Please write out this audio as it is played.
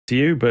to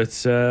you,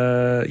 but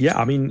yeah,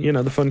 I mean, you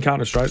know, the fun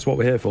Counter-Strike's what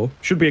we're here for.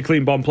 Should be a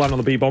clean bomb plant on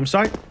the B-bomb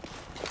site.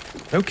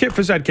 No kit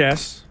for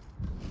ZKS.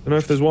 Don't know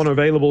if there's one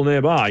available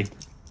nearby.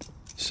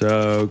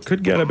 So,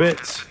 could get a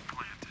bit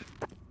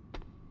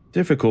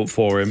difficult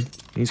for him.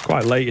 He's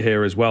quite late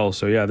here as well,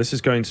 so yeah, this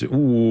is going to...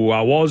 Ooh,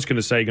 I was going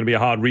to say going to be a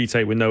hard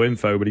retake with no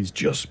info, but he's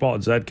just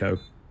spotted ZEDKO.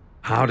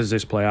 How does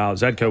this play out?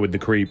 ZEDKO with the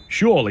creep.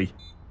 Surely.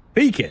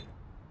 Peek it.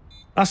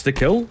 That's the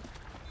kill.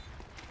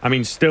 I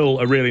mean, still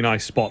a really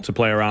nice spot to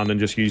play around and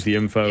just use the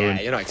info. Yeah, and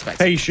you're not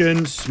expecting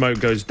patience. Smoke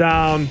goes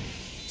down.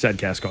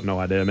 ZK's got no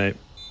idea, mate.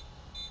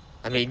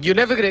 I mean, you're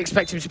never going to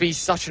expect him to be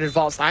such an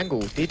advanced angle.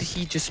 Did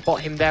he just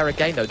spot him there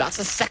again, though? That's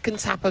a second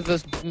tap of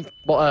the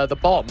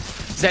bomb.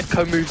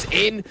 ZEDKO moves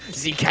in.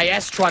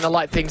 ZKS trying to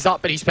light things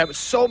up, but he spent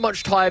so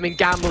much time in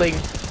gambling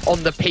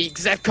on the peak.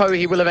 ZEDKO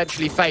he will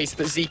eventually face,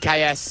 but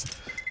ZKS,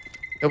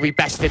 he'll be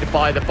bested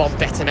by the bomb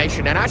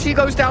detonation. And actually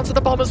goes down to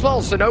the bomb as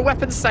well, so no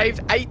weapons saved.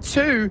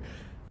 8-2.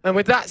 And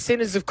with that,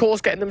 Sinners, of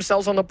course, getting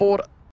themselves on the board